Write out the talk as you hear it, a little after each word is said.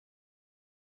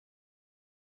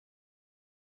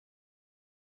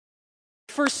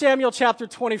First Samuel chapter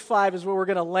 25 is where we're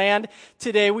going to land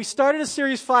today. We started a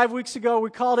series 5 weeks ago. We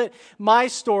called it My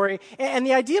Story. And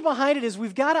the idea behind it is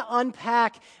we've got to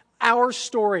unpack our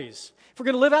stories. If we're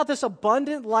going to live out this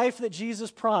abundant life that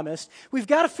Jesus promised, we've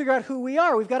got to figure out who we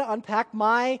are. We've got to unpack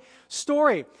my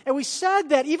story. And we said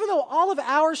that even though all of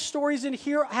our stories in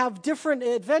here have different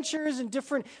adventures and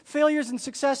different failures and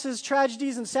successes,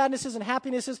 tragedies and sadnesses and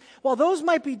happinesses, while those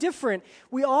might be different,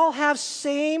 we all have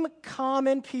same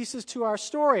common pieces to our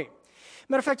story.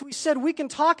 Matter of fact, we said we can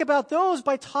talk about those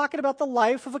by talking about the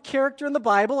life of a character in the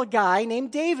Bible, a guy named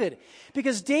David.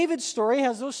 Because David's story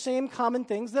has those same common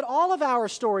things that all of our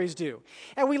stories do.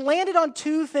 And we landed on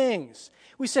two things.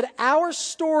 We said our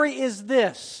story is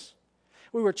this.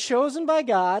 We were chosen by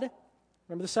God.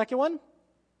 Remember the second one?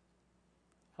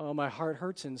 Oh, my heart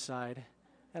hurts inside.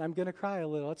 And I'm going to cry a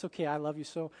little. It's okay. I love you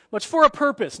so much. For a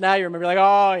purpose. Now you remember, like,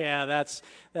 oh, yeah, that's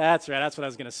right. That's what I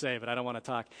was going to say, but I don't want to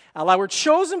talk out loud. We're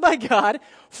chosen by God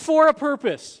for a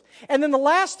purpose. And then the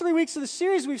last 3 weeks of the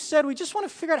series, we've said we just want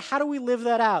to figure out how do we live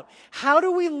that out. How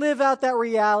do we live out that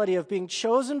reality of being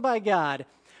chosen by God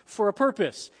for a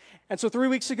purpose? And so 3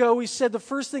 weeks ago, we said the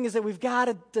first thing is that we've got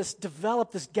to just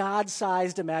develop this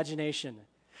God-sized imagination.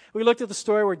 We looked at the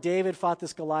story where David fought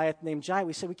this Goliath named giant.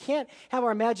 We said we can't have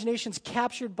our imaginations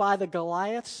captured by the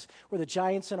Goliaths or the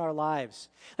giants in our lives.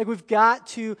 Like we've got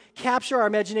to capture our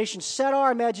imaginations, set our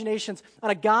imaginations on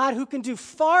a God who can do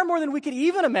far more than we could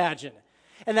even imagine.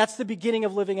 And that's the beginning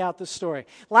of living out this story.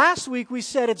 Last week we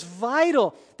said it's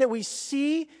vital that we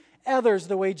see others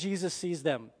the way Jesus sees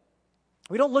them.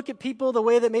 We don't look at people the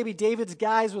way that maybe David's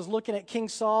guys was looking at King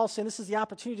Saul, saying this is the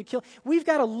opportunity to kill. We've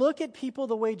got to look at people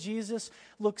the way Jesus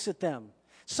looks at them.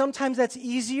 Sometimes that's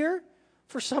easier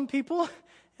for some people,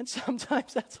 and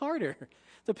sometimes that's harder,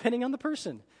 depending on the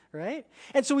person, right?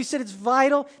 And so we said it's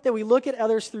vital that we look at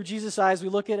others through Jesus' eyes. We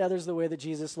look at others the way that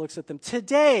Jesus looks at them.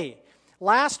 Today,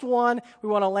 last one, we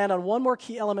want to land on one more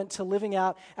key element to living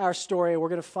out our story. We're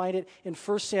going to find it in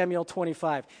 1 Samuel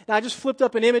 25. Now, I just flipped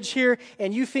up an image here,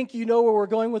 and you think you know where we're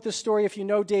going with this story. If you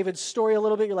know David's story a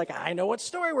little bit, you're like, I know what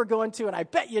story we're going to, and I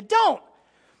bet you don't.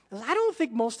 I don't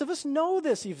think most of us know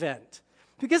this event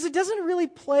because it doesn't really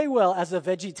play well as a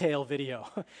VeggieTale video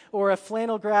or a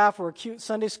flannel graph or a cute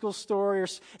Sunday school story.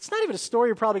 It's not even a story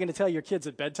you're probably going to tell your kids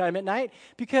at bedtime at night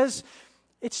because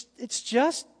it's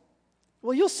just...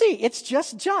 Well, you'll see. It's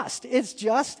just. It's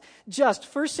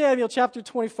just. 1 Samuel chapter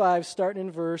 25, starting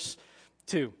in verse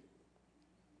 2.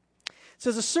 It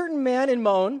says, a certain man in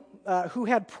Maon who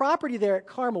had property there at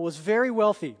Carmel was very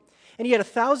wealthy. And he had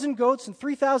 1,000 goats and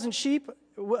 3,000 sheep,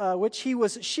 which he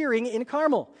was shearing in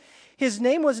Carmel. His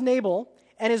name was Nabal,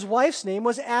 and his wife's name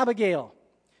was Abigail.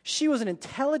 She was an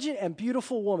intelligent and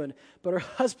beautiful woman, but her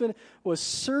husband was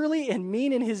surly and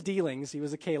mean in his dealings. He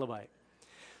was a Calebite.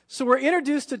 So we're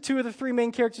introduced to two of the three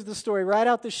main characters of the story right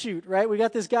out the chute, right? We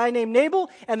got this guy named Nabal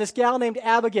and this gal named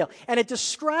Abigail. And it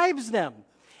describes them.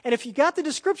 And if you got the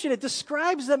description, it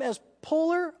describes them as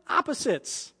polar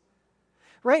opposites,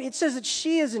 right? It says that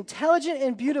she is intelligent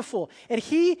and beautiful, and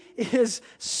he is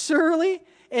surly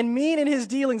and mean in his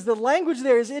dealings. The language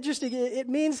there is interesting. It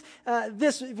means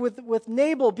this, with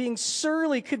Nabal being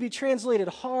surly could be translated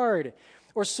hard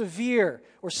or severe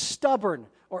or stubborn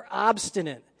or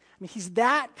obstinate. I mean, he's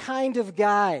that kind of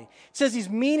guy. It says he's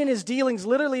mean in his dealings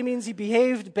literally means he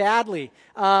behaved badly.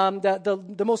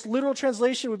 The most literal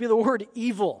translation would be the word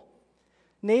evil.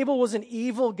 Nabal was an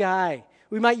evil guy.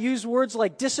 We might use words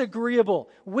like disagreeable,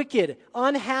 wicked,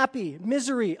 unhappy,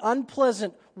 misery,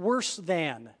 unpleasant, worse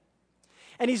than.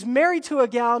 And he's married to a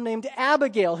gal named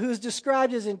Abigail, who is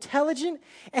described as intelligent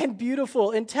and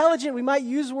beautiful. Intelligent, we might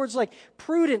use words like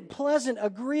prudent, pleasant,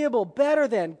 agreeable, better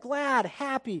than, glad,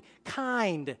 happy,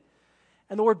 kind.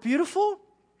 And the word beautiful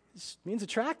means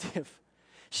attractive.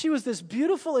 She was this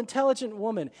beautiful, intelligent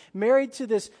woman married to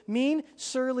this mean,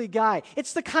 surly guy.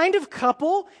 It's the kind of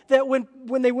couple that when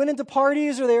they went into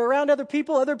parties or they were around other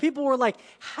people were like,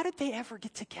 how did they ever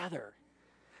get together?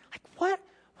 Like,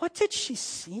 what did she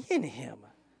see in him?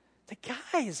 The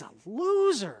guy is a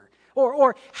loser.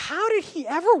 Or how did he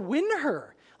ever win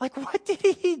her? Like, what did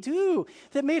he do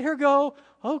that made her go,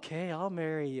 okay, I'll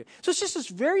marry you? So it's just this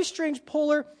very strange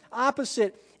polar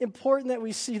opposite. Important that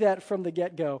we see that from the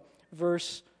get-go.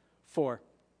 Verse 4.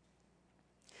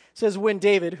 It says, when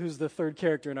David, who's the third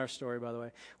character in our story, by the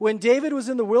way, when David was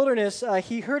in the wilderness,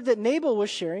 he heard that Nabal was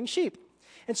shearing sheep.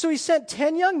 And so he sent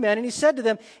 10 young men, and he said to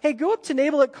them, hey, go up to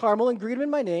Nabal at Carmel and greet him in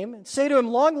my name, and say to him,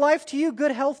 long life to you,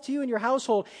 good health to you and your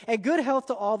household, and good health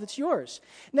to all that's yours.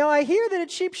 Now I hear that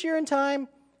it's sheep shearing time,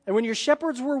 And when your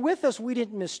shepherds were with us, we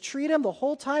didn't mistreat them. The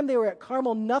whole time they were at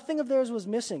Carmel, nothing of theirs was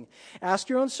missing. Ask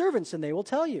your own servants, and they will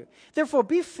tell you. Therefore,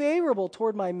 be favorable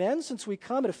toward my men, since we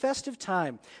come at a festive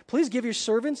time. Please give your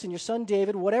servants and your son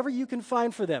David whatever you can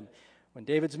find for them." When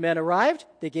David's men arrived,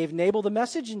 they gave Nabal the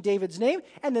message in David's name,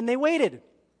 and then they waited.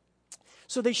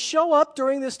 So they show up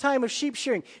during this time of sheep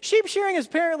shearing. Sheep shearing is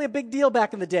apparently a big deal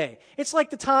back in the day. It's like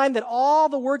the time that all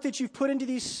the work that you've put into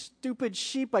these stupid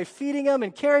sheep by feeding them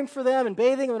and caring for them and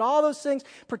bathing them and all those things,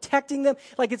 protecting them,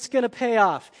 like it's going to pay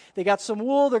off. They got some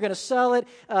wool, they're going to sell it.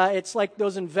 It's like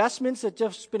those investments that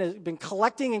just been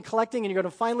collecting, and you're going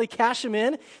to finally cash them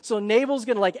in. So Nabal's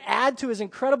going to add to his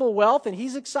incredible wealth, and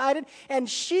he's excited. And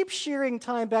sheep shearing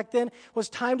time back then was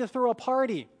time to throw a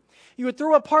party. You would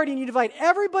throw a party and you'd invite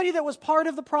everybody that was part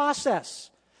of the process,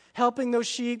 helping those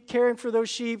sheep, caring for those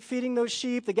sheep, feeding those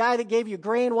sheep, the guy that gave you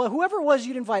grain, whoever it was,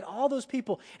 you'd invite all those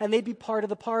people, and they'd be part of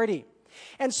the party.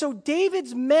 And so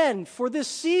David's men for this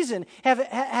season have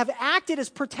acted as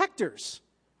protectors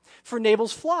for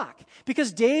Nabal's flock,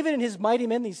 because David and his mighty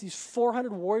men, these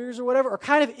 400 warriors or whatever, are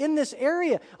kind of in this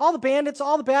area. All the bandits,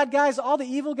 all the bad guys, all the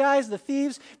evil guys, the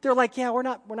thieves, they're like, yeah, we're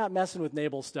not messing with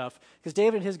Nabal's stuff, because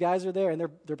David and his guys are there, and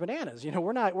they're bananas.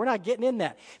 We're not getting in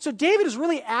that. So David has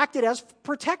really acted as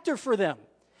protector for them.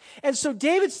 And so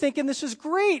David's thinking, this is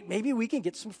great. Maybe we can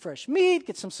get some fresh meat,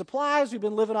 get some supplies. We've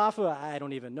been living off of, I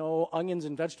don't even know, onions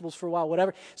and vegetables for a while,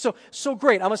 whatever. So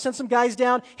great. I'm going to send some guys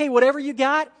down. Hey, whatever you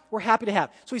got, we're happy to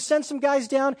have. So he sends some guys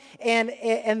down,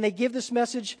 and they give this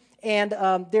message, and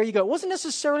there you go. It wasn't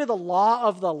necessarily the law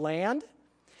of the land,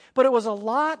 but it was a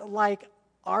lot like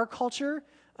our culture,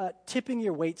 tipping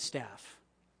your wait staff.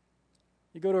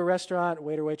 You go to a restaurant,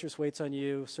 waiter, waitress waits on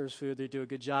you, serves food, they do a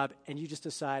good job, and you just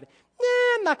decide,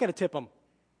 I'm not going to tip them.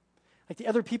 Like the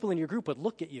other people in your group would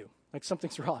look at you like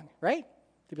something's wrong, right?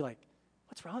 They'd be like,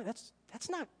 what's wrong? That's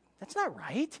not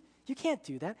right. You can't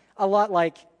do that. A lot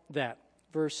like that.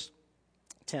 Verse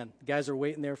 10. The guys are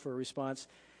waiting there for a response,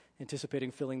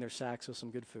 anticipating filling their sacks with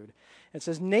some good food. It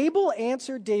says, Nabal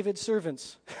answered David's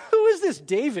servants. Who is this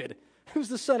David? Who's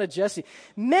the son of Jesse?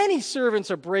 Many servants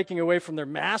are breaking away from their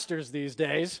masters these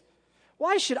days.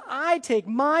 Why should I take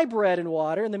my bread and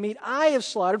water and the meat I have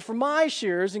slaughtered for my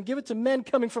shearers and give it to men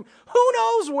coming from who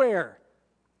knows where?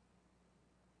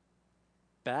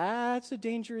 That's a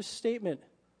dangerous statement,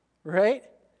 right?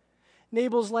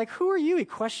 Nabal's like, who are you? He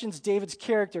questions David's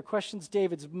character, questions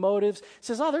David's motives,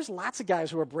 says, there's lots of guys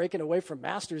who are breaking away from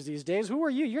masters these days. Who are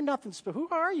you? You're nothing. Who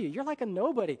are you? You're like a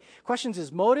nobody. Questions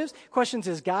his motives, questions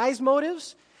his guy's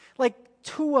motives. Like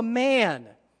to a man,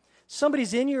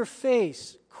 somebody's in your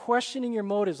face questioning your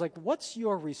motives. Like, what's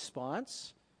your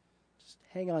response? Just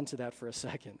hang on to that for a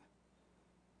second.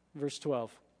 Verse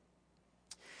 12.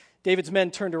 David's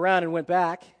men turned around and went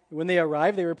back. When they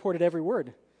arrived, they reported every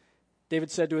word.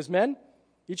 David said to his men,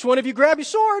 each one of you grab your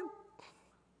sword.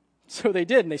 So they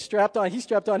did, and he strapped on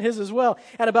his as well.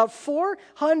 And about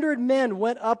 400 men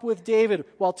went up with David,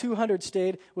 while 200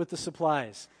 stayed with the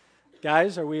supplies.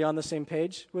 Guys, are we on the same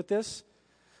page with this?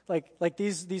 Like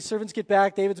these servants get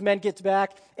back, David's men get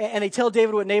back, and they tell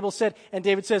David what Nabal said, and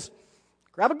David says,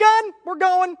 grab a gun, we're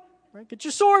going. Right, get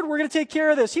your sword, we're going to take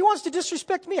care of this. He wants to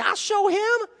disrespect me, I'll show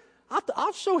him.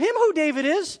 I'll show him who David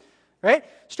is. Right?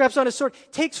 Straps on his sword.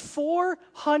 Takes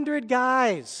 400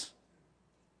 guys.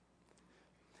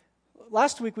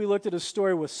 Last week we looked at a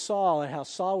story with Saul and how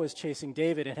Saul was chasing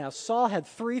David and how Saul had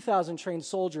 3,000 trained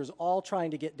soldiers all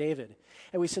trying to get David.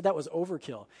 And we said that was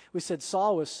overkill. We said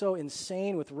Saul was so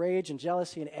insane with rage and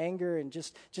jealousy and anger and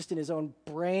just in his own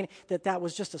brain that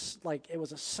was just it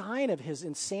was a sign of his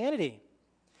insanity.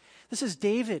 This is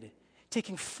David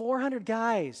taking 400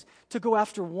 guys to go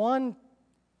after one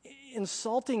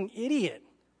insulting idiot.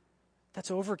 That's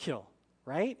overkill,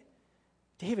 right?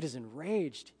 David is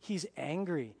enraged. He's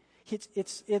angry.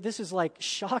 This is like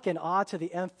shock and awe to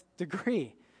the nth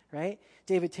degree, right?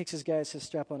 David takes his guys, says,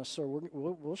 strap on a sword.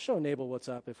 We'll show Nabal what's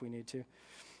up if we need to.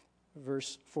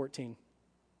 Verse 14.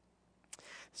 It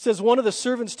says, one of the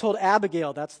servants told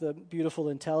Abigail, that's the beautiful,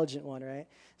 intelligent one, right? It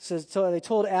says, so they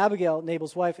told Abigail,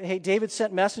 Nabal's wife, hey, David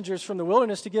sent messengers from the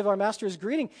wilderness to give our master his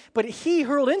greeting, but he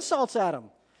hurled insults at him.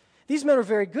 These men were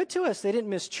very good to us. They didn't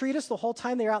mistreat us the whole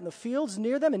time they were out in the fields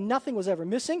near them, and nothing was ever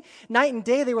missing. Night and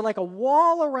day, they were like a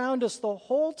wall around us the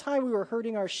whole time we were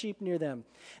herding our sheep near them.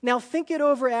 Now think it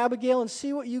over, Abigail, and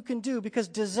see what you can do, because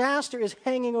disaster is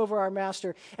hanging over our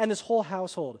master and this whole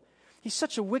household. He's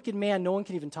such a wicked man, no one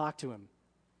can even talk to him.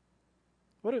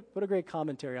 What a great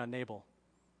commentary on Nabal.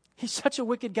 He's such a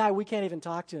wicked guy, we can't even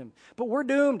talk to him. But we're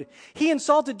doomed. He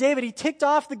insulted David. He ticked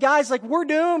off the guys like, we're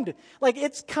doomed. Like,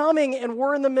 it's coming, and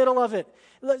we're in the middle of it.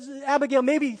 Abigail,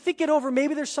 maybe think it over.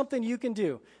 Maybe there's something you can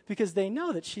do. Because they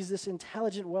know that she's this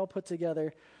intelligent,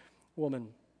 well-put-together woman.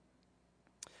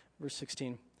 Verse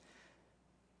 16. It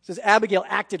says, Abigail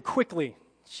acted quickly.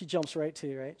 She jumps right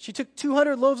to, right? She took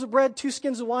 200 loaves of bread, 2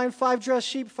 skins of wine, 5 dressed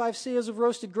sheep, 5 seahs of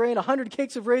roasted grain, 100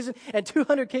 cakes of raisin, and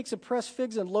 200 cakes of pressed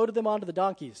figs, and loaded them onto the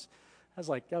donkeys. That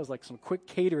was like some quick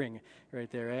catering right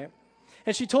there, right?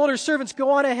 And she told her servants,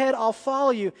 go on ahead, I'll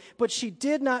follow you. But she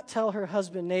did not tell her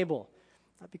husband Nabal,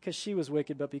 not because she was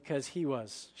wicked, but because he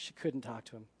was. She couldn't talk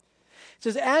to him. It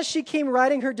says, as she came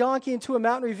riding her donkey into a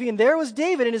mountain ravine, there was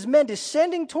David and his men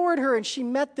descending toward her, and she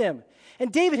met them.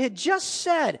 And David had just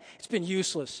said, it's been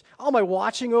useless. All my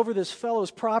watching over this fellow's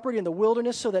property in the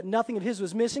wilderness so that nothing of his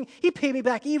was missing, he paid me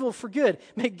back evil for good.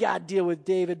 May God deal with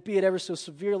David, be it ever so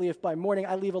severely, if by morning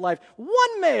I leave alive 1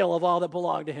 male of all that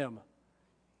belonged to him.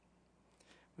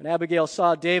 When Abigail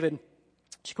saw David,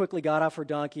 she quickly got off her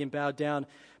donkey and bowed down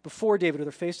before David with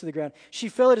her face to the ground. She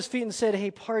fell at his feet and said, hey,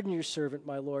 pardon your servant,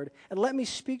 my lord, and let me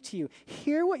speak to you.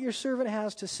 Hear what your servant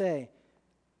has to say.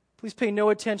 Please pay no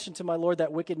attention to my lord,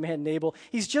 that wicked man Nabal.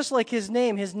 He's just like his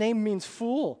name. His name means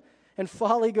fool, and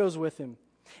folly goes with him.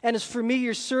 And as for me,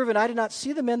 your servant, I did not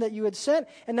see the men that you had sent.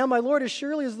 And now, my Lord, as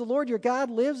surely as the Lord your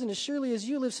God lives, and as surely as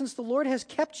you live, since the Lord has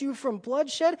kept you from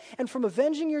bloodshed and from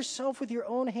avenging yourself with your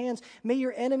own hands, may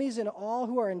your enemies and all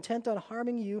who are intent on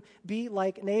harming you be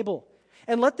like Nabal.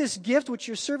 And let this gift which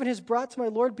your servant has brought to my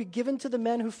Lord be given to the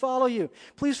men who follow you.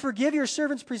 Please forgive your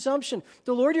servant's presumption.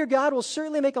 The Lord your God will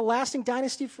certainly make a lasting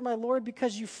dynasty for my Lord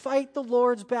because you fight the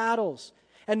Lord's battles.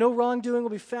 And no wrongdoing will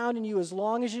be found in you as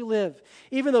long as you live.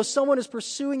 Even though someone is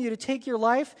pursuing you to take your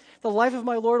life, the life of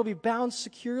my Lord will be bound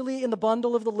securely in the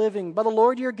bundle of the living by the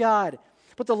Lord your God.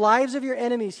 But the lives of your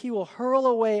enemies he will hurl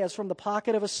away as from the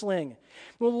pocket of a sling.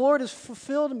 When the Lord has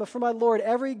fulfilled for my Lord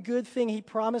every good thing he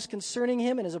promised concerning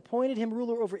him and has appointed him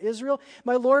ruler over Israel,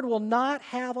 my Lord will not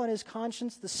have on his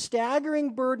conscience the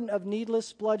staggering burden of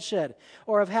needless bloodshed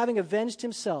or of having avenged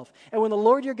himself. And when the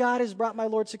Lord your God has brought my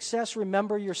Lord success,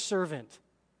 remember your servant.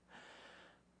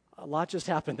 A lot just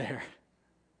happened there,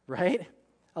 right?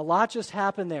 A lot just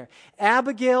happened there.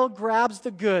 Abigail grabs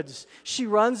the goods. She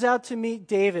runs out to meet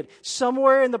David.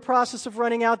 Somewhere in the process of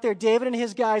running out there, David and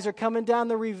his guys are coming down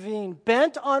the ravine,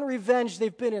 bent on revenge.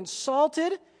 They've been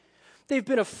insulted, they've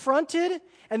been affronted,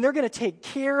 and they're going to take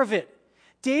care of it.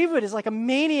 David is like a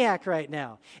maniac right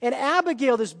now. And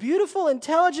Abigail, this beautiful,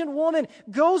 intelligent woman,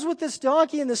 goes with this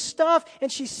donkey and this stuff,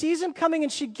 and she sees him coming,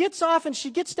 and she gets off, and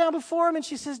she gets down before him, and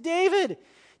she says,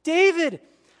 David,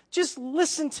 just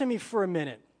listen to me for a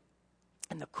minute.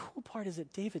 And the cool part is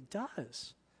that David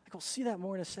does. Like, we'll see that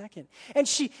more in a second. And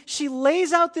she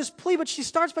lays out this plea, but she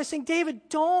starts by saying, David,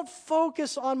 don't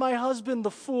focus on my husband,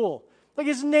 the fool. Like,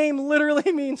 his name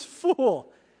literally means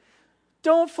fool.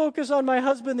 Don't focus on my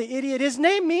husband, the idiot. His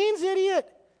name means idiot.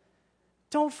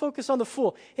 Don't focus on the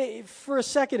fool. Hey, for a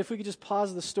second, if we could just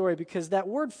pause the story, because that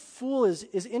word fool is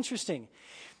interesting.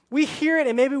 We hear it,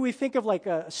 and maybe we think of like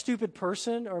a stupid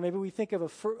person, or maybe we think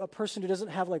of a person who doesn't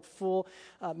have like full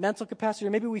mental capacity, or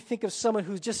maybe we think of someone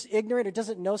who's just ignorant or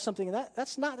doesn't know something. And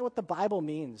that's not what the Bible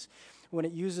means when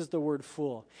it uses the word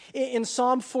fool. In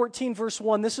Psalm 14, verse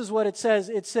 1, this is what it says.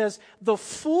 It says, the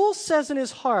fool says in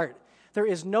his heart, there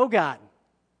is no God.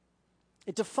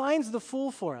 It defines the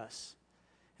fool for us.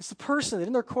 It's the person that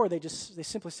in their core, they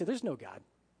simply say, there's no God.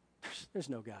 There's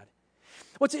no God.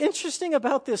 What's interesting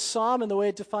about this psalm and the way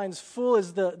it defines fool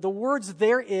is the words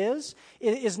there is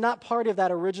not part of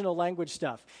that original language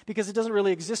stuff because it doesn't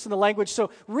really exist in the language. So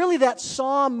really that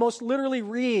psalm most literally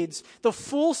reads, the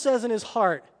fool says in his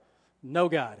heart, no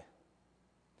God.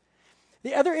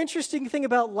 The other interesting thing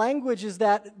about language is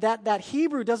that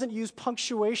Hebrew doesn't use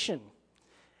punctuation.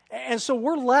 And so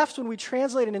we're left when we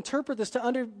translate and interpret this to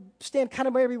understand kind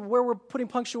of maybe where we're putting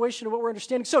punctuation and what we're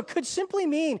understanding. So it could simply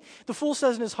mean the fool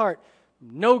says in his heart,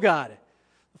 no God.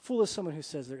 The fool is someone who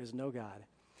says there is no God.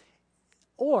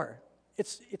 Or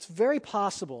it's very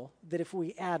possible that if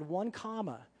we add one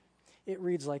comma, it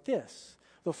reads like this.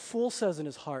 The fool says in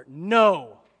his heart,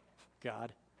 no,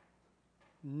 God,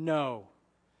 no.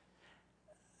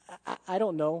 I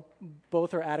don't know.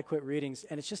 Both are adequate readings.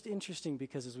 And it's just interesting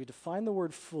because as we define the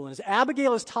word fool, and as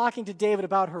Abigail is talking to David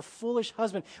about her foolish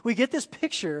husband, we get this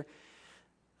picture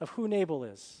of who Nabal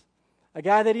is. A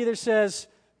guy that either says,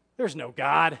 there's no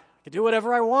God. I can do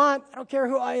whatever I want. I don't care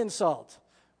who I insult.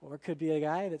 Or it could be a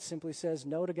guy that simply says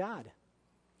no to God.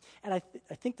 And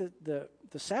I think that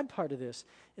the sad part of this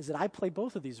is that I play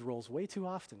both of these roles way too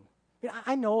often.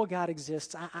 I know God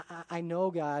exists. I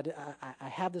know God. I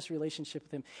have this relationship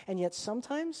with him. And yet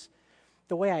sometimes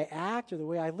the way I act or the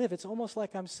way I live, it's almost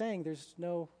like I'm saying there's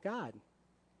no God.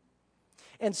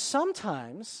 And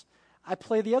sometimes I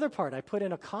play the other part. I put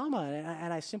in a comma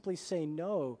and I simply say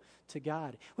no to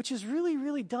God, which is really,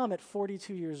 really dumb at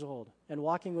 42 years old and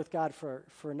walking with God for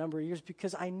a number of years,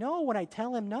 because I know when I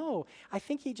tell him no, I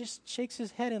think he just shakes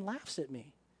his head and laughs at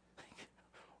me. Like,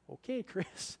 okay,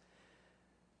 Chris.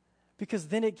 Because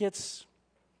then it gets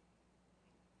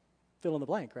fill in the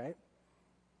blank, right?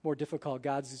 More difficult.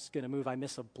 God's going to move. I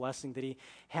miss a blessing that he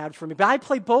had for me. But I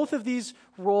play both of these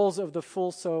roles of the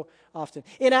fool so often.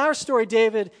 In our story,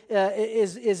 David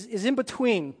is in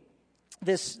between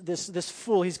this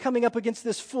fool. He's coming up against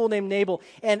this fool named Nabal.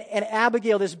 And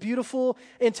Abigail, this beautiful,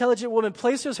 intelligent woman,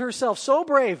 places herself so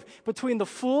brave between the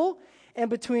fool and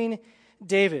between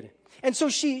David. And so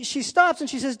she stops and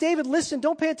she says, David, listen,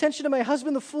 don't pay attention to my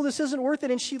husband, the fool. This isn't worth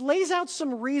it. And she lays out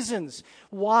some reasons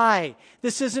why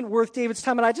this isn't worth David's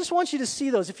time. And I just want you to see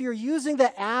those. If you're using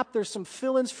the app, there's some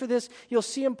fill-ins for this. You'll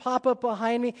see them pop up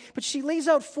behind me. But she lays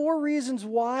out 4 reasons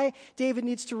why David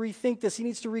needs to rethink this. He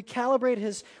needs to recalibrate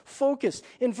his focus.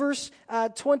 In verse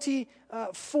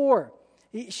 24,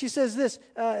 she says this.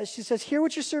 She says, hear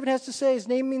what your servant has to say. His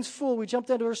name means fool. We jump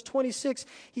down to verse 26.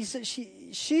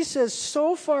 She says,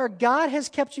 so far God has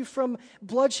kept you from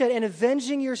bloodshed and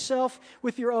avenging yourself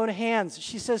with your own hands.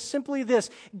 She says simply this: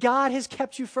 God has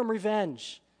kept you from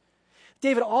revenge.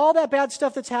 David, all that bad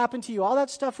stuff that's happened to you, all that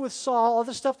stuff with Saul, all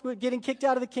the stuff with getting kicked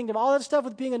out of the kingdom, all that stuff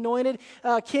with being anointed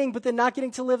king, but then not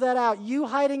getting to live that out, you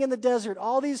hiding in the desert,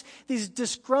 all these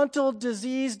disgruntled,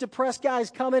 diseased, depressed guys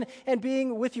coming and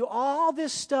being with you, all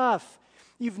this stuff,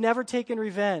 you've never taken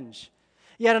revenge.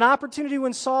 You had an opportunity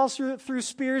when Saul threw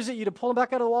spears at you to pull him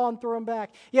back out of the wall and throw him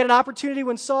back. You had an opportunity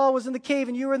when Saul was in the cave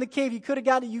and you were in the cave. You could have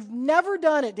gotten it. You've never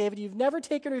done it, David. You've never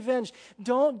taken revenge.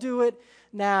 Don't do it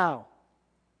now.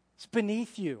 It's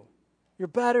beneath you. You're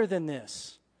better than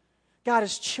this. God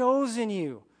has chosen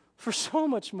you for so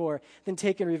much more than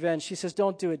taking revenge. She says,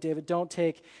 don't do it, David. Don't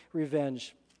take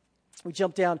revenge. We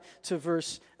jump down to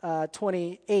verse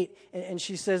 28, and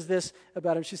she says this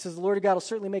about him. She says, the Lord God will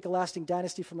certainly make a lasting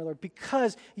dynasty for my Lord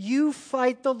because you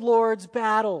fight the Lord's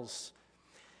battles.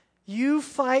 You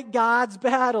fight God's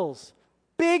battles.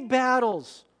 Big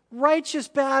battles. Righteous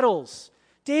battles.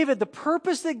 David, the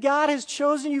purpose that God has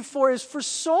chosen you for is for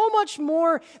so much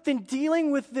more than dealing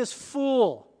with this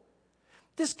fool.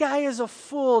 This guy is a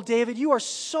fool, David. You are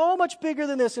so much bigger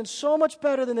than this and so much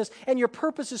better than this, and your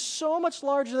purpose is so much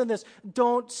larger than this.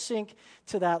 Don't sink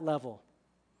to that level.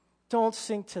 Don't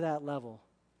sink to that level.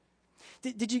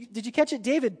 Did you catch it?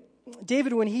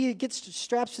 David, when he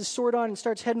straps his sword on and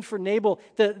starts heading for Nabal,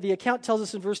 the account tells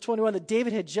us in verse 21 that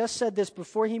David had just said this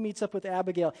before he meets up with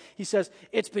Abigail. He says,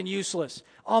 it's been useless.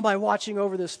 All my watching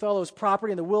over this fellow's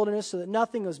property in the wilderness so that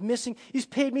nothing was missing. He's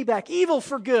paid me back evil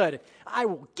for good. I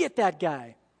will get that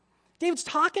guy. David's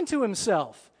talking to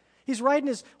himself. He's riding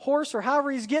his horse or however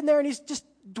he's getting there, and he's just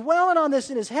dwelling on this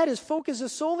in his head. His focus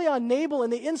is solely on Nabal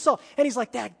and the insult. And he's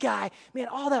like, that guy, man,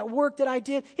 all that work that I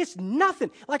did, it's nothing.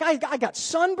 Like I got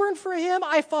sunburned for him.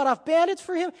 I fought off bandits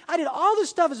for him. I did all this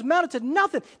stuff. It's amounted to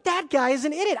nothing. That guy is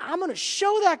an idiot. I'm going to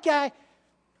show that guy.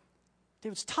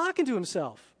 David's talking to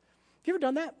himself. Have you ever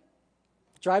done that?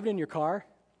 Driving in your car,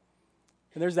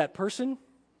 and there's that person,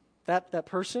 that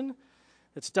person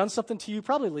that's done something to you,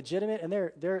 probably legitimate, and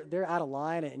they're out of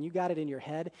line, and you got it in your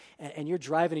head, and you're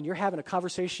driving, and you're having a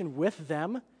conversation with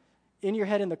them in your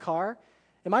head in the car.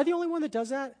 Am I the only one that does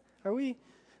that? Are we?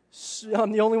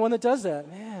 I'm the only one that does that.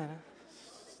 Man,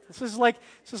 this is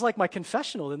like my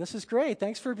confessional, and this is great.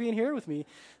 Thanks for being here with me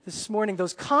this morning.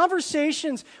 Those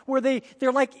conversations where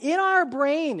they're like in our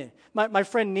brain. My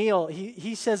friend Neil,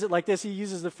 he says it like this. He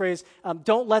uses the phrase,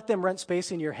 don't let them rent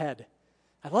space in your head.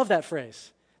 I love that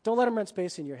phrase. Don't let him rent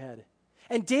space in your head.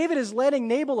 And David is letting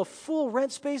Nabal a fool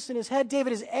rent space in his head.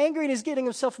 David is angry and he's getting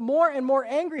himself more and more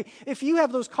angry. If you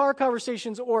have those car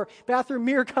conversations or bathroom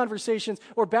mirror conversations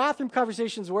or bathroom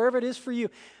conversations, wherever it is for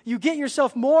you, you get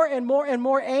yourself more and more and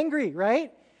more angry,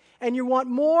 right? And you want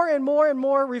more and more and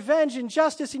more revenge and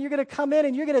justice, and you're going to come in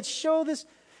and you're going to show this.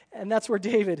 And that's where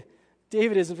David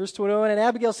is in verse 21, and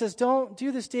Abigail says, don't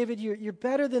do this, David. You're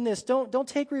better than this. Don't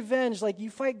take revenge. Like, you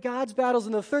fight God's battles.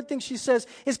 And the third thing she says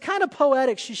is kind of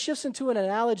poetic. She shifts into an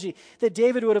analogy that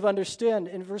David would have understood.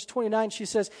 In verse 29, she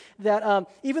says that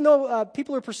even though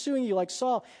people are pursuing you like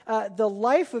Saul, the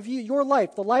life of you, your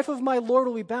life, the life of my Lord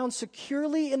will be bound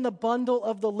securely in the bundle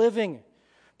of the living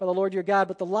by the Lord your God.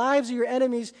 But the lives of your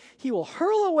enemies he will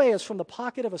hurl away as from the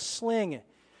pocket of a sling.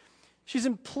 She's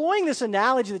employing this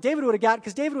analogy that David would have got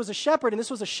because David was a shepherd, and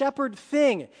this was a shepherd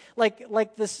thing.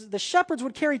 Like this, the shepherds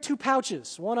would carry two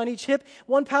pouches, one on each hip.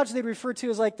 One pouch they'd refer to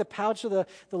as like the pouch of the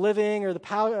living, or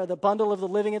the bundle of the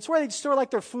living. It's where they'd store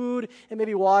like their food and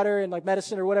maybe water and like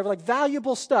medicine or whatever, like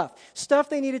valuable stuff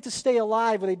they needed to stay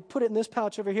alive. Where they'd put it in this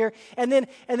pouch over here, and then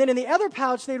in the other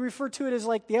pouch they'd refer to it as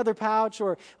like the other pouch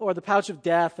or the pouch of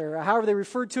death, or however they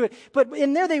referred to it. But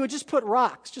in there they would just put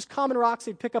rocks, just common rocks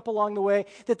they'd pick up along the way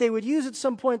that they would use at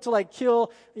some point to like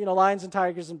kill, lions and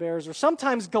tigers and bears, or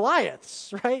sometimes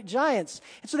Goliaths, right? Giants.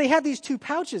 And so they had these two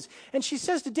pouches. And she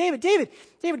says to David,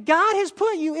 God has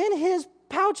put you in his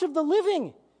pouch of the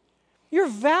living. Your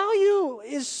value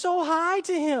is so high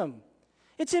to him.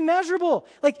 It's immeasurable.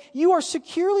 Like, you are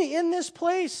securely in this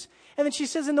place. And then she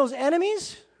says, and those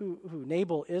enemies, who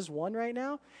Nabal is one right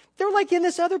now, they're like in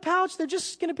this other pouch. They're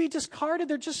just going to be discarded.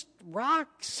 They're just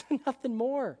rocks, nothing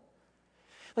more.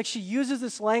 Like, she uses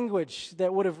this language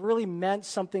that would have really meant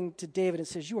something to David and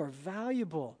says, you are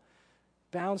valuable,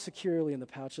 bound securely in the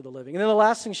pouch of the living. And then the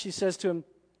last thing she says to him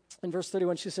in verse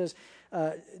 31, she says,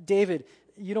 David,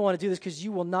 you don't want to do this because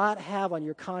you will not have on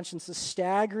your conscience the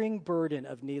staggering burden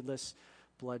of needless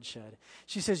bloodshed.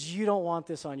 She says, you don't want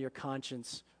this on your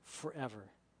conscience forever.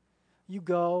 You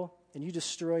go and you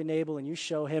destroy Nabal and you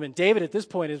show him. And David at this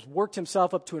point has worked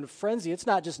himself up to a frenzy. It's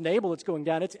not just Nabal that's going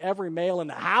down. It's every male in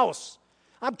the house.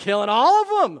 I'm killing all of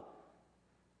them.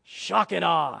 Shock and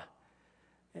awe.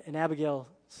 And Abigail,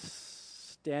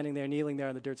 standing there, kneeling there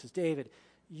on the dirt, says, David,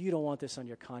 you don't want this on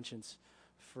your conscience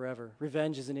forever.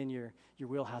 Revenge isn't in your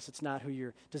wheelhouse. It's not who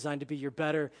you're designed to be. You're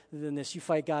better than this. You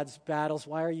fight God's battles.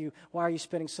 Why are you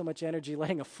spending so much energy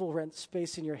letting a full rent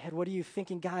space in your head? What are you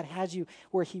thinking? God has you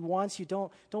where he wants you.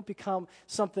 Don't become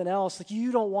something else. Like,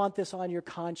 you don't want this on your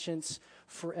conscience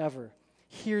forever.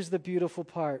 Here's the beautiful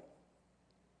part.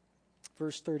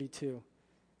 Verse 32.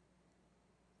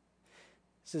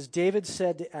 It says, David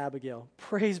said to Abigail,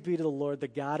 praise be to the Lord, the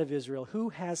God of Israel, who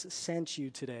has sent you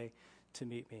today to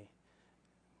meet me.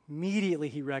 Immediately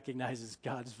he recognizes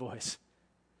God's voice.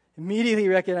 Immediately he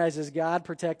recognizes God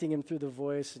protecting him through the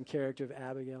voice and character of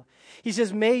Abigail. He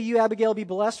says, may you, Abigail, be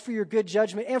blessed for your good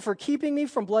judgment and for keeping me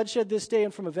from bloodshed this day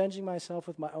and from avenging myself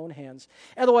with my own hands.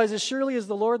 Otherwise, as surely as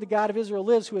the Lord, the God of Israel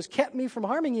lives, who has kept me from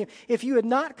harming you, if you had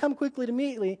not come quickly to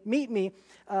meet me,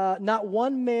 not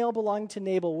one male belonging to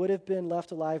Nabal would have been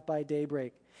left alive by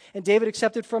daybreak. And David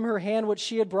accepted from her hand what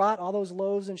she had brought, all those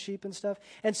loaves and sheep and stuff,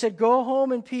 and said, go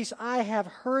home in peace. I have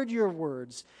heard your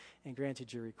words and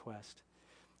granted your request.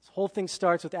 This whole thing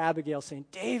starts with Abigail saying,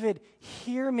 David,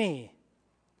 hear me.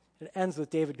 It ends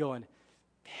with David going,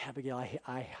 Abigail,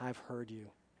 I've heard you.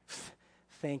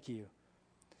 Thank you.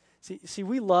 See,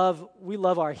 we love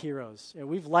our heroes. And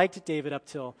we've liked David up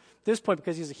till this point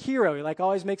because he's a hero. He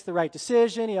always makes the right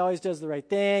decision. He always does the right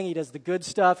thing. He does the good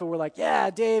stuff. And we're like, yeah,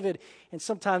 David. And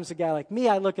sometimes a guy like me,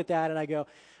 I look at that and I go,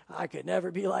 I could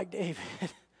never be like David.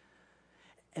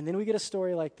 And then we get a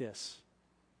story like this,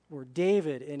 where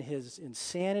David, in his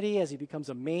insanity, as he becomes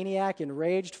a maniac,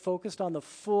 enraged, focused on the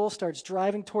fool, starts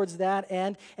driving towards that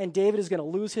end, and David is going to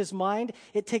lose his mind.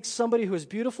 It takes somebody who is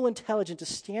beautiful, intelligent, to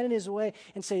stand in his way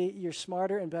and say, you're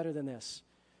smarter and better than this.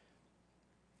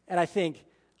 And I think,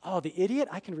 oh, the idiot,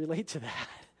 I can relate to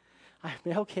that.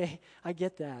 Okay, I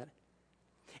get that.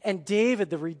 And David,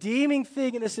 the redeeming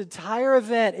thing in this entire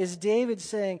event is David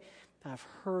saying, I've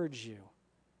heard you.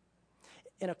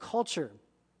 In a culture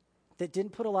that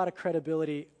didn't put a lot of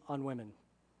credibility on women,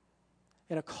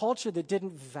 in a culture that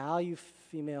didn't value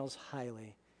females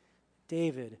highly,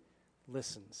 David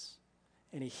listens,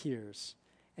 and he hears,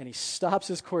 and he stops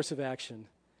his course of action,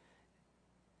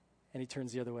 and he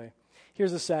turns the other way.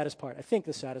 Here's the saddest part. I think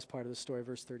the saddest part of the story,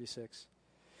 verse 36.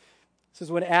 It says,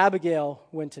 when Abigail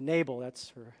went to Nabal, that's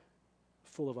her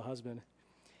fool of a husband,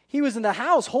 he was in the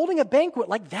house holding a banquet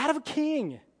like that of a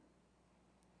king.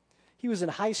 He was in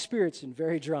high spirits and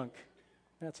very drunk.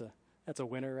 That's a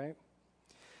winner, right?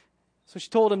 So she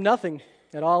told him nothing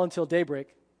at all until daybreak,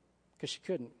 because she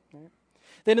couldn't. Right?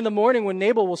 Then in the morning, when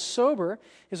Nabal was sober,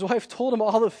 his wife told him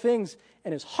all the things,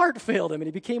 and his heart failed him, and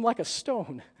he became like a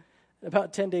stone.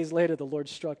 About 10 days later, the Lord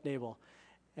struck Nabal,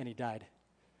 and he died.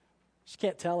 She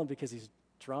can't tell him because he's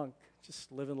drunk,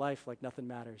 just living life like nothing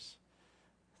matters.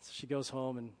 So she goes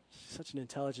home, and she's such an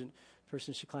intelligent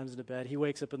person. She climbs into bed. He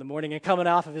wakes up in the morning, and coming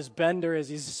off of his bender as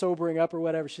he's sobering up or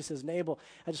whatever, she says, Nabal,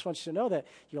 I just want you to know that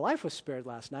your life was spared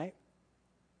last night.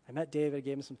 I met David, I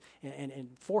gave him some, and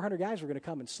 400 guys were going to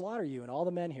come and slaughter you and all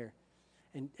the men here.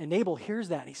 And Nabal hears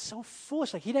that, and he's so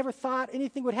foolish. Like, he never thought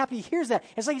anything would happen. He hears that.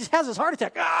 It's like he just has this heart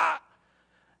attack. Ah!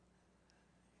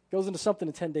 Goes into something,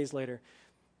 and 10 days later,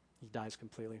 he dies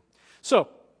completely. So,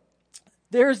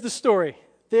 There's the story.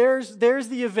 There's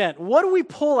the event. What do we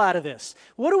pull out of this?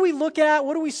 What do we look at?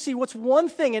 What do we see? What's one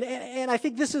thing? And I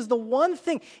think this is the one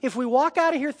thing. If we walk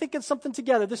out of here thinking something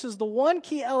together, this is the one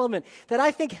key element that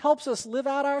I think helps us live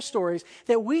out our stories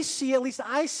that we see, at least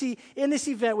I see, in this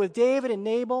event with David and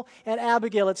Nabal and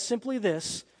Abigail. It's simply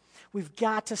this. We've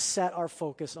got to set our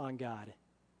focus on God.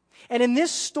 And in this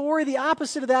story, the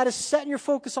opposite of that is setting your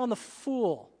focus on the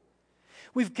fool.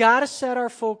 We've got to set our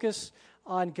focus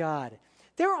on God.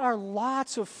 There are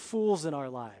lots of fools in our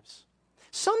lives.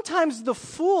 Sometimes the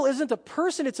fool isn't a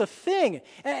person, it's a thing.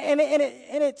 And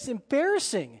it's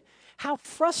embarrassing how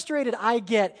frustrated I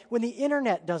get when the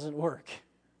internet doesn't work.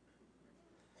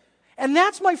 And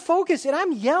that's my focus, and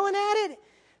I'm yelling at it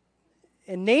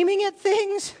and naming it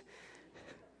things.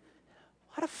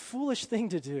 What a foolish thing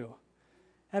to do.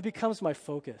 That becomes my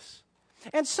focus.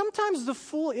 And sometimes the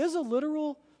fool is a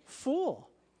literal fool.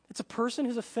 It's a person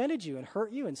who's offended you and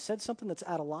hurt you and said something that's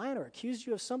out of line or accused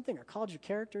you of something or called your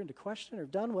character into question or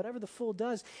done whatever the fool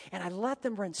does, and I let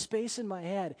them rent space in my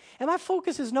head. And my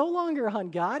focus is no longer on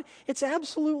God. It's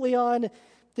absolutely on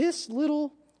this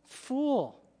little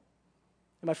fool.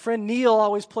 And my friend Neil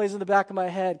always plays in the back of my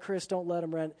head, Chris, don't let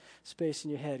him rent space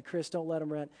in your head. Chris, don't let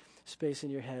him rent space in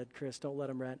your head. Chris, don't let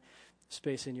him rent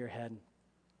space in your head.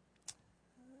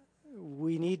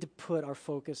 We need to put our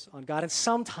focus on God, and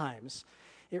sometimes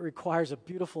it requires a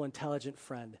beautiful, intelligent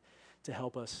friend to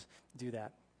help us do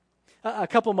that. A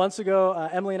couple months ago,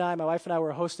 Emily and I, my wife and I,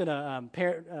 were hosting a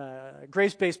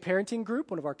grace-based parenting group,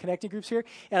 one of our connecting groups here,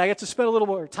 and I got to spend a little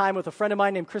more time with a friend of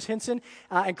mine named Chris Hinson,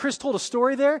 and Chris told a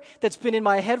story there that's been in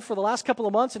my head for the last couple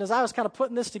of months, and as I was kind of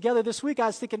putting this together this week, I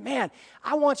was thinking, man,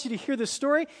 I want you to hear this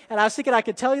story, and I was thinking I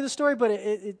could tell you the story, but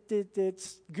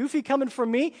it's goofy coming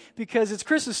from me because it's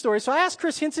Chris's story. So I asked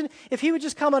Chris Hinson if he would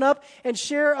just come on up and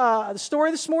share the story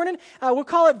this morning. We'll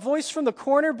call it Voice from the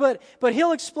Corner, but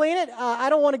he'll explain it. I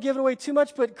don't want to give it away too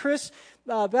much, but Chris,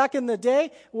 back in the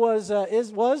day, was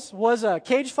a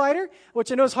cage fighter,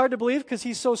 which I know is hard to believe because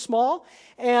he's so small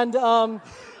and a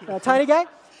tiny guy.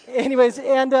 Anyways,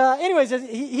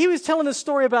 he was telling this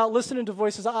story about listening to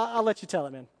voices. I'll let you tell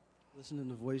it, man. Listening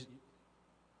to voice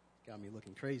got me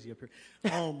looking crazy up here.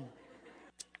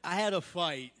 I had a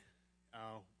fight.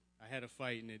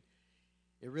 And it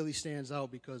really stands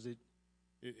out because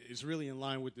it's really in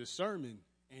line with this sermon.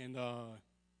 And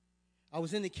I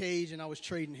was in the cage, and I was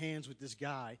trading hands with this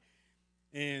guy,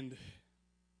 and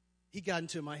he got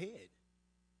into my head.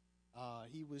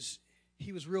 He was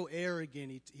real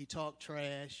arrogant. He talked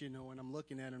trash, and I'm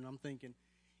looking at him, and I'm thinking,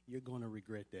 you're going to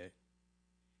regret that.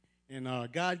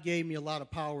 And God gave me a lot of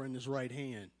power in his right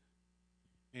hand,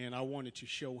 and I wanted to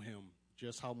show him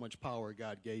just how much power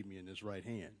God gave me in his right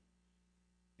hand.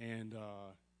 And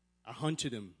I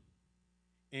hunted him,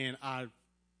 and I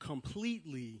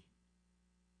completely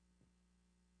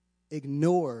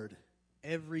ignored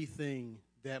everything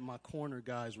that my corner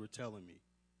guys were telling me.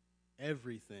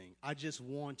 Everything. I just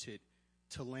wanted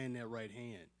to land that right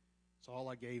hand. It's all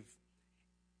I gave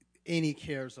any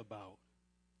cares about.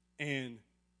 And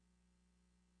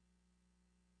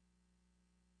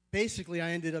basically,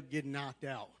 I ended up getting knocked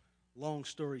out. Long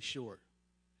story short.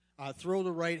 I throw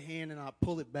the right hand, and I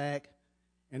pull it back,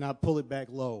 and I pull it back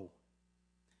low.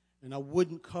 And I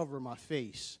wouldn't cover my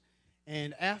face.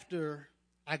 And after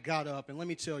I got up, and let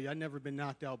me tell you, I'd never been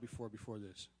knocked out before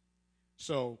this.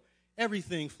 So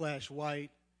everything flashed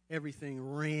white, everything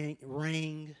rang.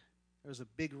 There was a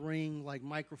big ring, like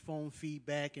microphone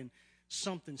feedback, and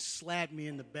something slapped me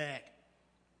in the back.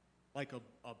 Like a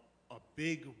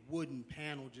big wooden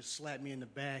panel just slapped me in the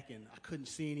back, and I couldn't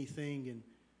see anything. And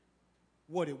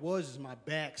what it was is my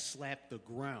back slapped the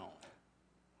ground.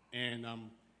 And I'm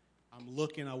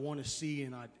looking, I want to see,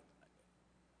 and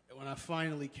when I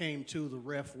finally came to, the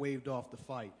ref waved off the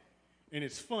fight. And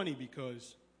it's funny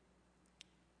because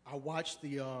I watched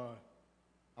the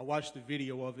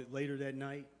video of it later that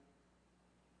night,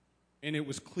 and it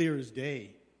was clear as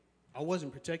day. I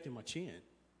wasn't protecting my chin,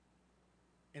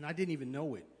 and I didn't even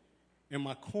know it. And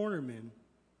my cornermen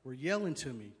were yelling to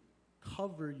me,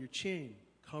 cover your chin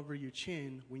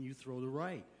when you throw the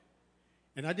right.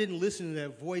 And I didn't listen to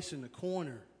that voice in the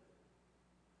corner,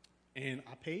 and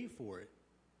I paid for it.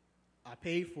 I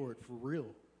paid for it for real.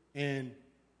 And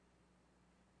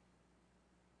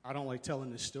I don't like telling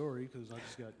this story because I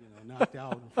just got knocked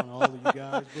out in front of all of you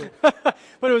guys.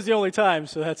 But it was the only time,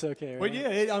 so that's okay. Right? But yeah,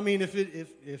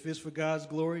 if it's for God's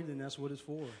glory, then that's what it's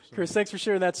for. So. Chris, thanks for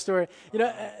sharing that story. Give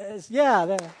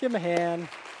him a hand.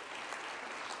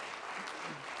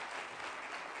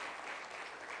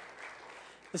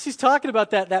 As he's talking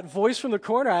about that voice from the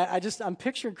corner, I'm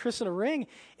picturing Chris in a ring,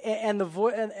 and the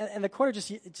and the corner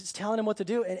just telling him what to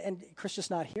do, and Chris just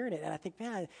not hearing it. And I think,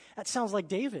 man, that sounds like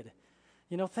David.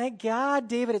 Thank God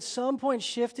David at some point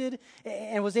shifted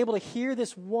and was able to hear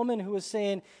this woman who was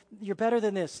saying, you're better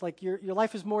than this. Like, your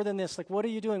life is more than this. Like, what are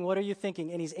you doing? What are you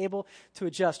thinking? And he's able to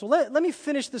adjust. Well, let me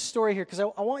finish this story here because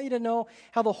I want you to know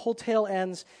how the whole tale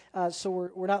ends so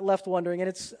we're not left wondering. And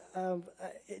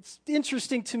it's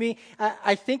interesting to me.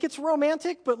 I think it's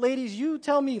romantic, but ladies, you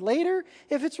tell me later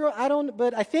if it's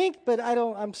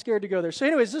I'm scared to go there. So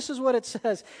anyways, this is what it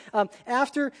says.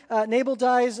 After Nabal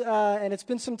dies, and it's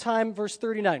been some time, verse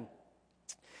 39. It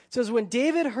says, when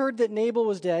David heard that Nabal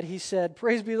was dead, he said,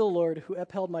 praise be the Lord who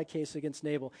upheld my case against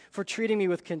Nabal for treating me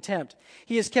with contempt.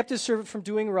 He has kept his servant from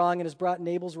doing wrong and has brought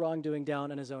Nabal's wrongdoing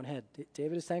down on his own head.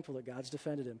 David is thankful that God's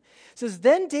defended him. It says,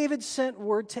 then David sent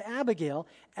word to Abigail,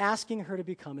 asking her to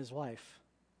become his wife.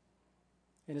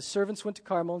 And his servants went to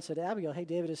Carmel and said to Abigail, hey,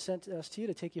 David has sent us to you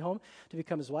to take you home to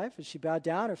become his wife. And she bowed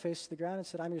down, her face to the ground, and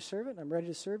said, I'm your servant. I'm ready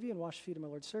to serve you and wash the feet of my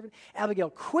Lord's servant. Abigail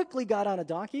quickly got on a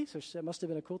donkey, so it must have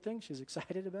been a cool thing. She was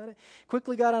excited about it.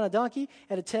 Quickly got on a donkey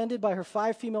and, attended by her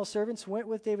 5 female servants, went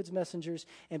with David's messengers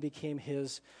and became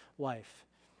his wife.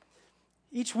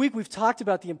 Each week we've talked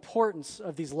about the importance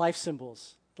of these life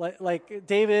symbols. Like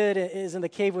David is in the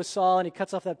cave with Saul, and he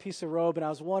cuts off that piece of robe, and I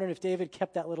was wondering if David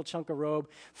kept that little chunk of robe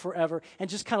forever and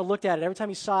just kind of looked at it. Every time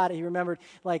he saw it, he remembered,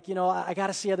 I got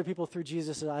to see other people through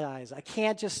Jesus' eyes. I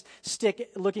can't just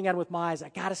stick looking at it with my eyes. I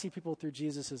got to see people through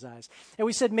Jesus' eyes. And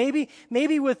we said maybe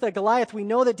with Goliath, we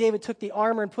know that David took the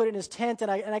armor and put it in his tent, and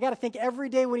I got to think every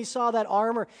day when he saw that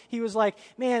armor, he was like,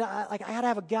 man, I got to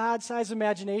have a God-sized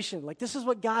imagination. Like, this is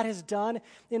what God has done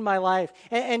in my life.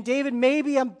 And David,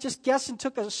 maybe, I'm just guessing,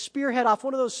 took a spearhead off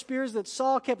one of those spears that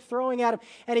Saul kept throwing at him,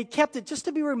 and he kept it just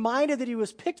to be reminded that he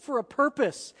was picked for a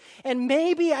purpose. And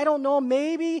maybe, I don't know,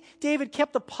 maybe David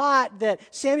kept the pot that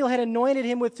Samuel had anointed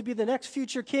him with to be the next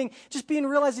future king, just being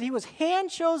realized that he was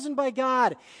hand-chosen by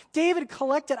God. David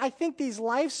collected, I think, these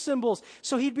life symbols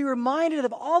so he'd be reminded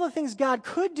of all the things God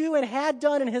could do and had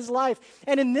done in his life.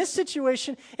 And in this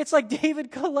situation, it's like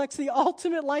David collects the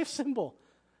ultimate life symbol.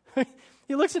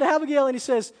 He looks at Abigail and he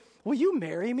says, will you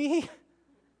marry me?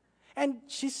 And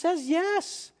she says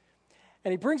yes.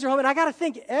 And he brings her home. And I got to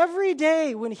think, every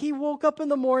day when he woke up in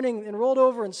the morning and rolled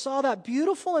over and saw that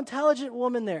beautiful, intelligent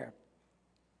woman there,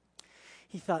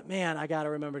 he thought, man, I got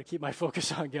to remember to keep my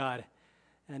focus on God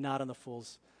and not on the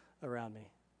fools around me.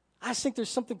 I just think there's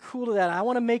something cool to that. I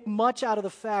want to make much out of the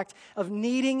fact of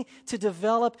needing to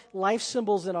develop life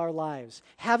symbols in our lives.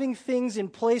 Having things in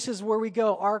places where we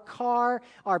go. Our car,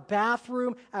 our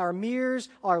bathroom, our mirrors,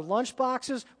 our lunch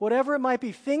boxes, whatever it might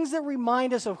be. Things that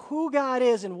remind us of who God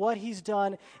is and what He's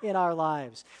done in our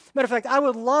lives. Matter of fact, I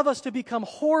would love us to become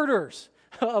hoarders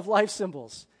of life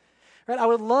symbols. Right? I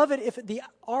would love it if the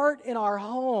art in our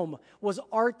home was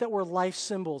art that were life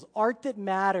symbols, art that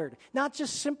mattered, not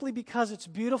just simply because it's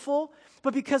beautiful,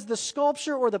 but because the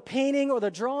sculpture or the painting or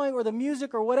the drawing or the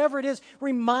music or whatever it is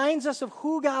reminds us of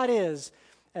who God is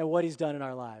and what He's done in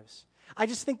our lives. I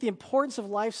just think the importance of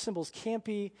life symbols can't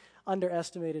be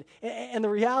underestimated. And the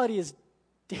reality is,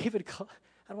 David,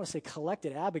 I don't want to say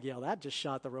collected Abigail. That just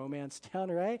shot the romance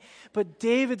down, right? But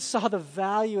David saw the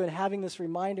value in having this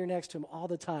reminder next to him all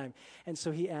the time. And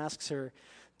so he asks her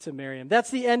to marry him. That's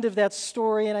the end of that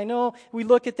story. And I know we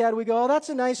look at that and we go, oh, that's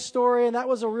a nice story. And that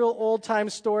was a real old-time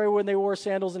story when they wore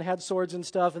sandals and had swords and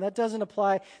stuff. And that doesn't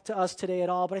apply to us today at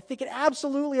all. But I think it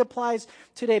absolutely applies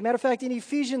today. Matter of fact, in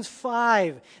Ephesians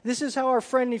 5, this is how our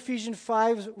friend in Ephesians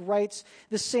 5 writes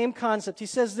the same concept. He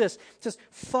says this. He says,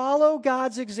 follow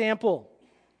God's example.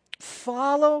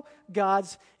 Follow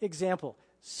God's example.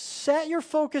 Set your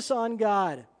focus on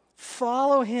God.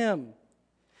 Follow Him,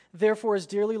 therefore, as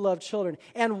dearly loved children,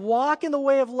 and walk in the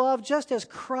way of love just as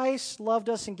Christ loved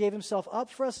us and gave Himself up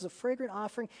for us as a fragrant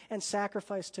offering and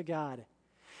sacrifice to God.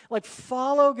 Like,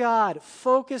 follow God,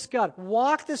 focus God,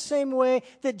 walk the same way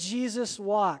that Jesus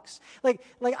walks. Like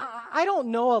I don't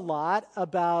know a lot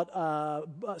about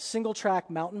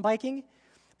single-track mountain biking,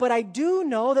 but I do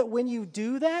know that when you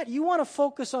do that, you want to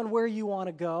focus on where you want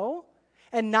to go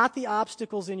and not the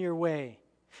obstacles in your way.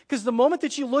 Because the moment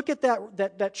that you look at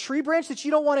that tree branch that you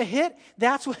don't want to hit,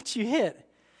 that's what you hit.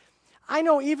 I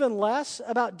know even less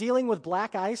about dealing with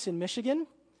black ice in Michigan,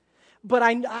 but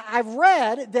I've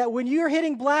read that when you're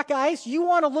hitting black ice, you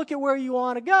want to look at where you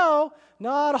want to go,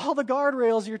 not all the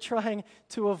guardrails you're trying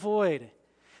to avoid.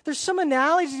 There's some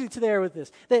analogy to there with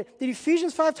this. That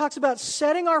Ephesians 5 talks about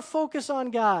setting our focus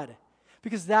on God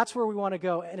because that's where we want to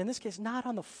go. And in this case, not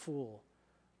on the fool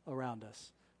around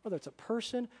us, whether it's a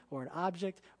person or an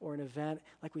object or an event.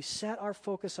 Like we set our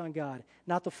focus on God,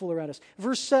 not the fool around us.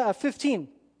 Verse 15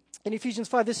 in Ephesians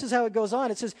 5, this is how it goes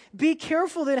on. It says, be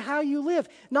careful then how you live,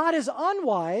 not as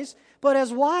unwise, but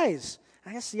as wise.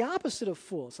 I guess the opposite of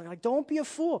fools. Like, don't be a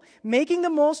fool, making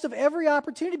the most of every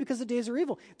opportunity because the days are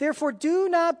evil. Therefore, do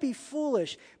not be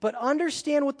foolish, but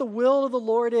understand what the will of the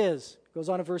Lord is. It goes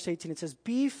on in verse 18. It says,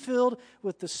 be filled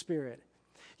with the Spirit.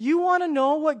 You want to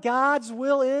know what God's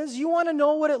will is? You want to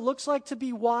know what it looks like to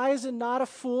be wise and not a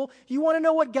fool? You want to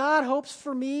know what God hopes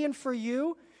for me and for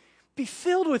you? Be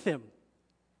filled with Him.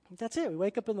 That's it. We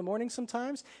wake up in the morning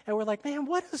sometimes and we're like, man,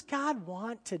 what does God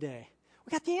want today?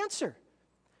 We got the answer.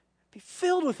 Be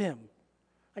filled with Him.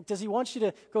 Like, does He want you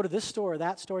to go to this store or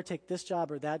that store, take this job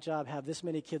or that job, have this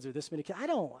many kids or this many kids? I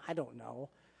don't know.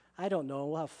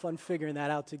 We'll have fun figuring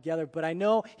that out together. But I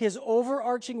know His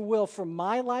overarching will for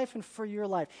my life and for your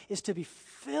life is to be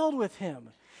filled with Him.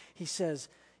 He says,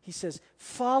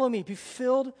 follow me, be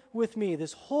filled with me.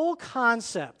 This whole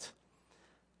concept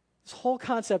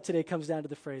today comes down to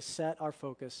the phrase, set our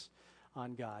focus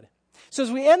on God. So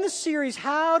as we end the series,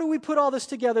 how do we put all this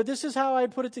together? This is how I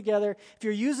put it together. If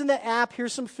you're using the app,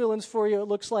 here's some fill-ins for you. It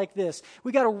looks like this.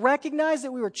 We got to recognize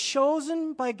that we were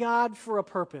chosen by God for a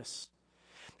purpose.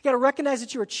 You got to recognize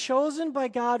that you were chosen by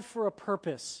God for a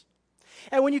purpose.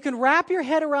 And when you can wrap your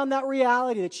head around that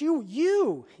reality that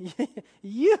you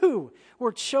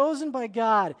were chosen by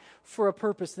God for a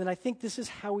purpose, then I think this is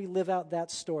how we live out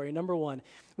that story. Number one,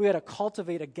 we got to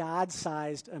cultivate a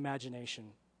God-sized imagination.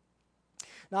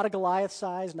 Not a Goliath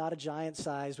size, not a giant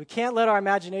size. We can't let our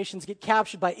imaginations get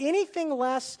captured by anything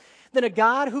less than a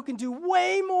God who can do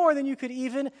way more than you could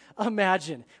even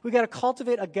imagine. We got to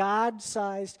cultivate a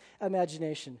God-sized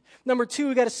imagination. Number two,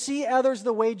 we got to see others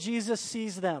the way Jesus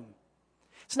sees them.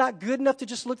 It's not good enough to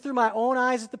just look through my own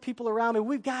eyes at the people around me.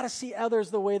 We've got to see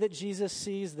others the way that Jesus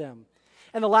sees them.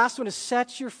 And the last one is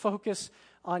set your focus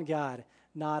on God,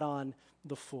 not on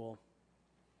the fool.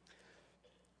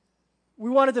 We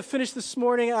wanted to finish this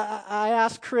morning. I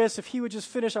asked Chris if he would just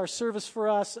finish our service for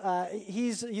us.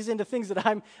 He's into things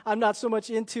that I'm not so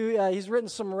much into. He's written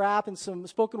some rap and some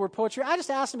spoken word poetry. I just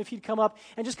asked him if he'd come up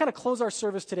and just kind of close our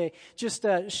service today, just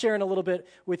sharing a little bit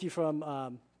with you from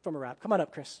a rap. Come on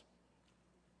up, Chris.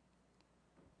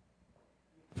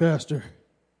 Pastor.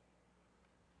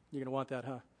 You're going to want that,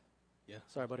 huh? Yeah.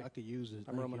 Sorry, buddy. I could use it.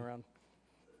 I'm roaming around.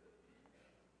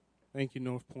 Thank you,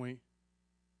 North Point.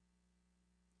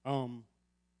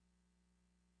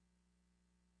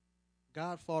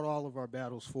 God fought all of our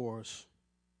battles for us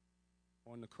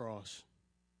on the cross.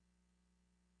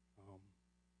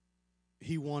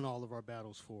 He won all of our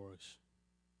battles for us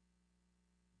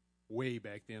way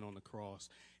back then on the cross.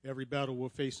 Every battle we'll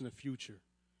face in the future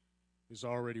is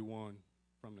already won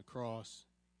from the cross.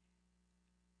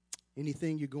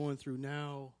 Anything you're going through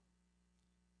now,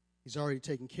 He's already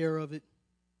taken care of it.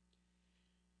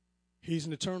 He's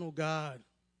an eternal God.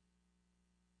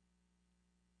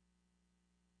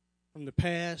 From the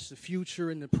past, the future,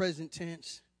 and the present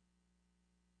tense.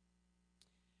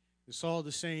 It's all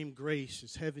the same grace.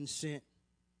 It's heaven sent.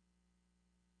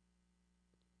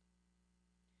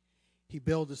 He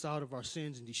bailed us out of our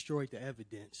sins and destroyed the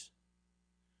evidence.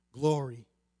 Glory.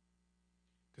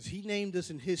 Because He named us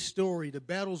in His story. The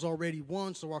battle's already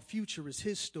won, so our future is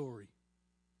His story.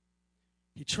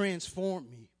 He transformed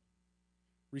me,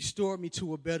 restored me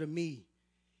to a better me.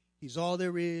 He's all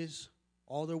there is,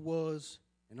 all there was,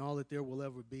 and all that there will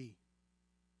ever be.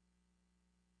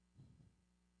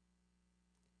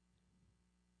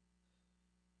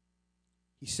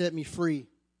 He set me free.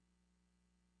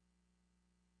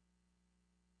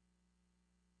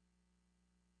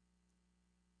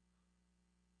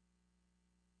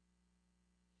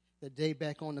 That day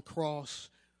back on the cross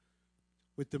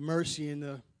with the mercy and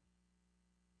the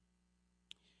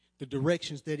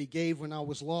directions that He gave when I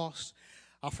was lost,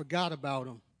 I forgot about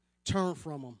Him, turned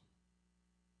from Him.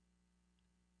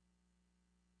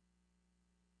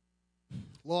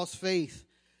 Lost faith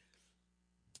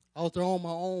out there on my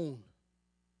own.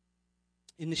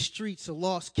 In the streets, a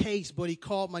lost case, but He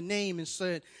called my name and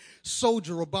said,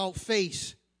 soldier, about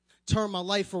face. Turned my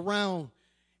life around,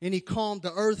 and He calmed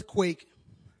the earthquake.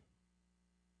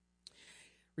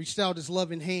 Reached out His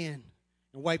loving hand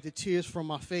and wiped the tears from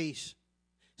my face.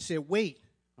 Said, wait,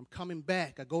 I'm coming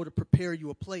back. I go to prepare you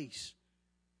a place.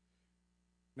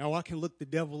 Now I can look the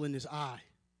devil in his eye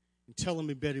and tell him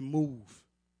he better move.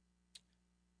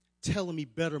 Tell him he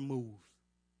better move.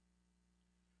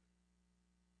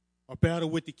 A battle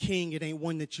with the king, it ain't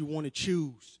one that you want to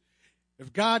choose.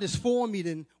 If God is for me,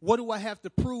 then what do I have to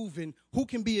prove? And who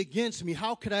can be against me?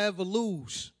 How could I ever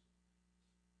lose?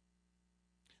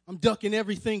 I'm ducking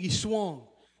everything he swung,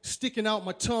 sticking out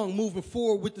my tongue, moving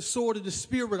forward with the sword of the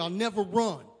Spirit. I'll never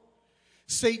run.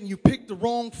 Satan, you picked the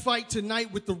wrong fight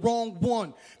tonight with the wrong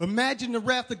one. Imagine the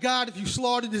wrath of God if you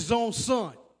slaughtered his own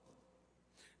son.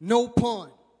 No pun.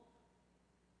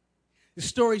 The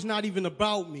story's not even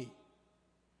about me.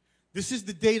 This is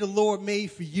the day the Lord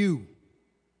made for you.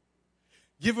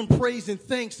 Give him praise and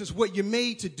thanks. That's what you're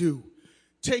made to do.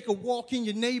 Take a walk in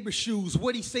your neighbor's shoes.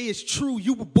 What he say is true.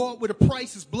 You were bought with a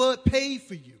price. His blood paid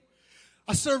for you.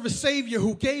 I serve a Savior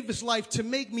who gave his life to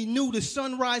make me new. The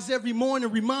sunrise every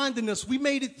morning reminding us we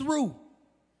made it through.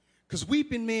 Because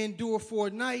weeping may endure for a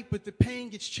night, but the pain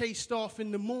gets chased off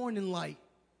in the morning light.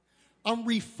 I'm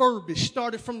refurbished,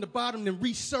 started from the bottom and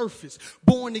resurfaced,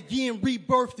 born again,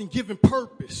 rebirthed and given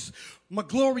purpose. My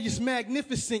glorious,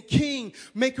 magnificent King,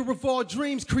 maker of all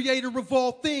dreams, creator of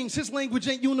all things. His language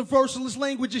ain't universal, his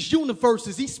language is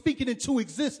universes. He's speaking into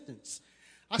existence.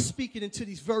 I speak it into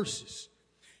these verses.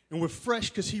 And we're fresh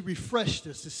because he refreshed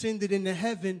us, ascended into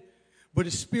heaven, but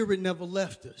his spirit never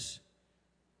left us.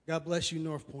 God bless you,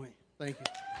 North Point. Thank you.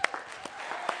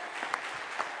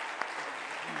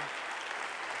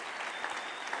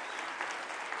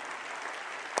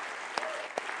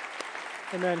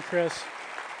 Amen, Chris.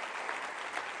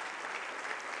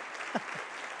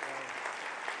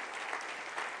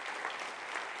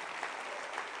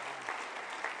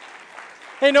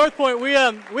 Hey, North Point, we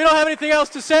don't have anything else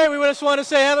to say. We just want to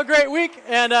say have a great week,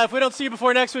 and if we don't see you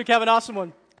before next week, have an awesome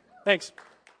one. Thanks.